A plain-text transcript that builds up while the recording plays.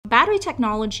battery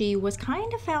technology was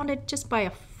kind of founded just by a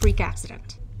freak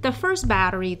accident. The first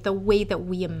battery, the way that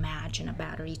we imagine a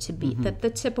battery to be,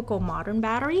 the typical modern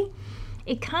battery,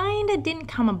 it kind of didn't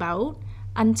come about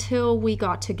until we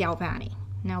got to Galvani.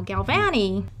 Now,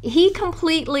 Galvani, he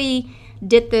completely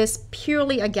did this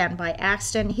purely, again, by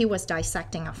accident. He was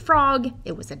dissecting a frog.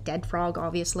 It was a dead frog,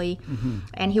 obviously.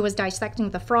 And he was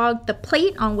dissecting the frog. The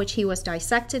plate on which he was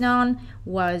dissected on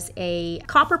was a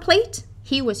copper plate.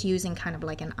 He was using kind of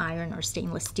like an iron or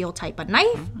stainless steel type of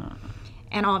knife.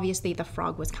 And obviously the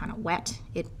frog was kind of wet.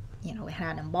 It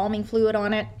had embalming fluid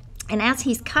on it. And as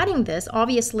he's cutting this,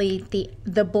 obviously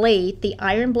the blade, the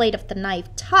iron blade of the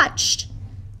knife touched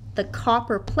the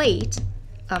copper plate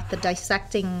of the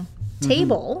dissecting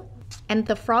table, and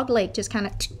the frog leg just kind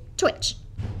of twitch.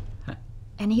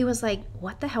 And he was like,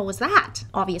 what the hell was that?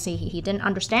 Obviously, he didn't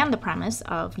understand the premise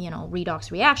of,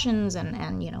 redox reactions and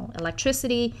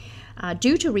electricity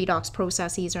due to redox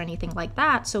processes or anything like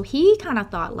that. So he kind of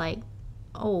thought like,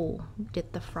 oh,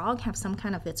 did the frog have some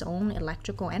kind of its own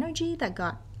electrical energy that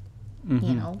got,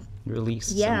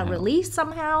 released? Yeah, released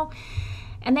somehow.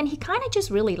 And then he kind of just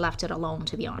really left it alone,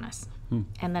 to be honest.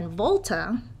 And then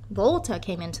Volta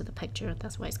came into the picture.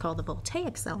 That's why it's called the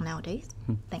voltaic cell nowadays,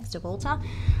 thanks to Volta.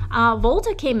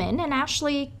 Volta came in and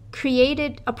actually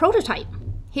created a prototype.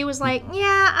 He was like,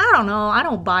 yeah, I don't know. I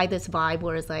don't buy this vibe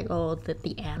where it's like, oh, that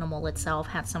the animal itself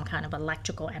had some kind of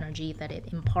electrical energy that it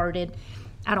imparted.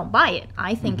 I don't buy it.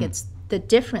 I think it's the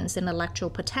difference in electrical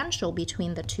potential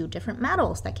between the two different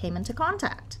metals that came into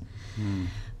contact.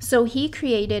 So he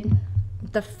created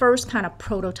the first kind of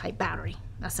prototype battery,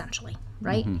 essentially,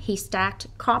 right? He stacked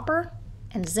copper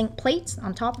and zinc plates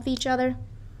on top of each other,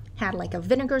 had like a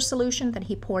vinegar solution that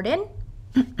he poured in,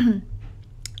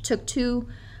 took 2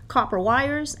 copper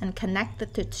wires and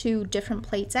connected the 2 different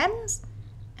plates ends,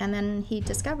 and then he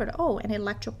discovered, an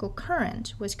electrical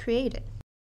current was created.